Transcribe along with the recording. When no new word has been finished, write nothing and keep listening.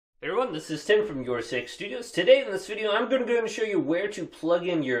Hey everyone, this is Tim from YourSixGaming. Today in this video, I'm going to show you where to plug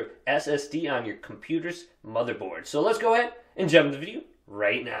in your SSD on your computer's motherboard. So let's go ahead and jump into the video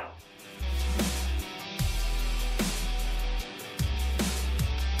right now.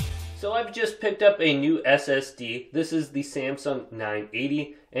 So I've just picked up a new SSD. This is the Samsung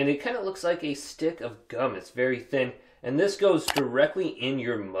 980, and it kind of looks like a stick of gum. It's very thin, and this goes directly in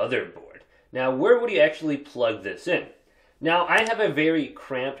your motherboard. Now, where would you actually plug this in? Now, I have a very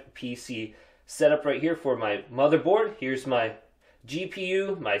cramped PC set up right here for my motherboard. Here's my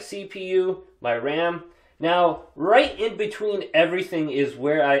GPU, my CPU, my RAM. Now, right in between everything is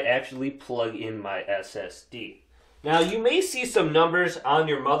where I actually plug in my SSD. Now, you may see some numbers on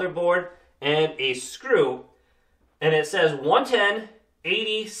your motherboard and a screw, and it says 110,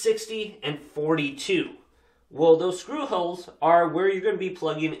 80, 60, and 42. Well, those screw holes are where you're going to be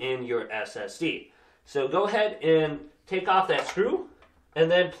plugging in your SSD. So go ahead and take off that screw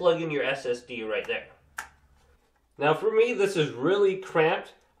and then plug in your SSD right there. Now for me, this is really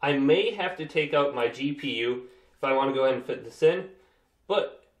cramped. I may have to take out my GPU if I want to go ahead and fit this in,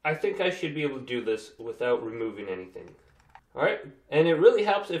 but I think I should be able to do this without removing anything. Alright, and it really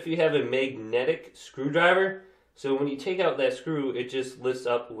helps if you have a magnetic screwdriver, so when you take out that screw, it just lifts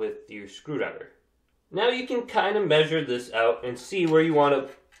up with your screwdriver. Now you can kind of measure this out and see where you want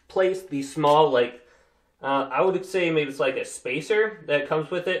to place the small, I would say maybe it's like a spacer that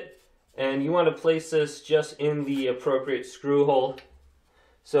comes with it, and you want to place this just in the appropriate screw hole.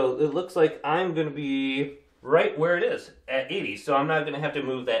 So it looks like I'm going to be right where it is at 80, so I'm not going to have to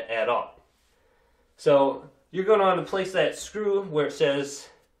move that at all. So you're going to want to place that screw where it says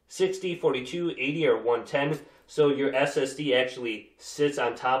 60, 42, 80, or 110, so your SSD actually sits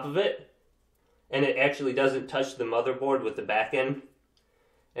on top of it, and it actually doesn't touch the motherboard with the back end.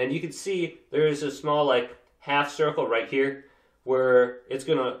 And you can see there is a small half circle right here where it's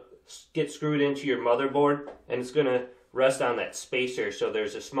going to get screwed into your motherboard, and it's going to rest on that spacer, so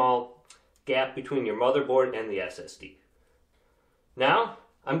there's a small gap between your motherboard and the SSD. Now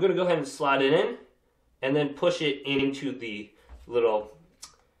I'm going to go ahead and slot it in and then push it into the little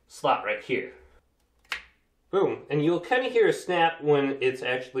slot right here. Boom. And you'll kind of hear a snap when it's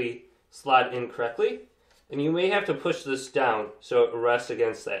actually slotted in correctly. And you may have to push this down so it rests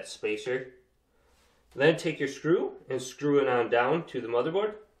against that spacer. Then take your screw and screw it on down to the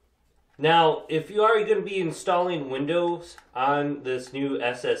motherboard. Now, if you are going to be installing Windows on this new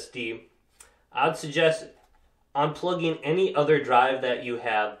SSD, I'd suggest unplugging any other drive that you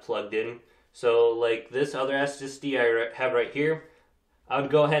have plugged in. So like this other SSD I have right here, I would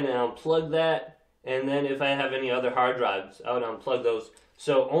go ahead and unplug that. And then if I have any other hard drives, I would unplug those.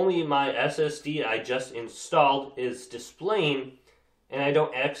 So only my SSD I just installed is displaying, and I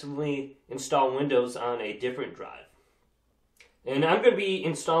don't accidentally install Windows on a different drive. And I'm going to be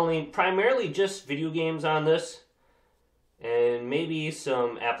installing primarily just video games on this, and maybe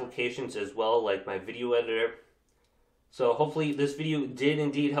some applications as well, like my video editor. So hopefully this video did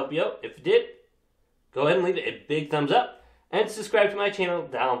indeed help you out. If it did, go ahead and leave it a big thumbs up, and subscribe to my channel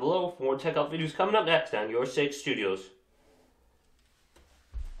down below for more tech help videos coming up next on YourSixGaming.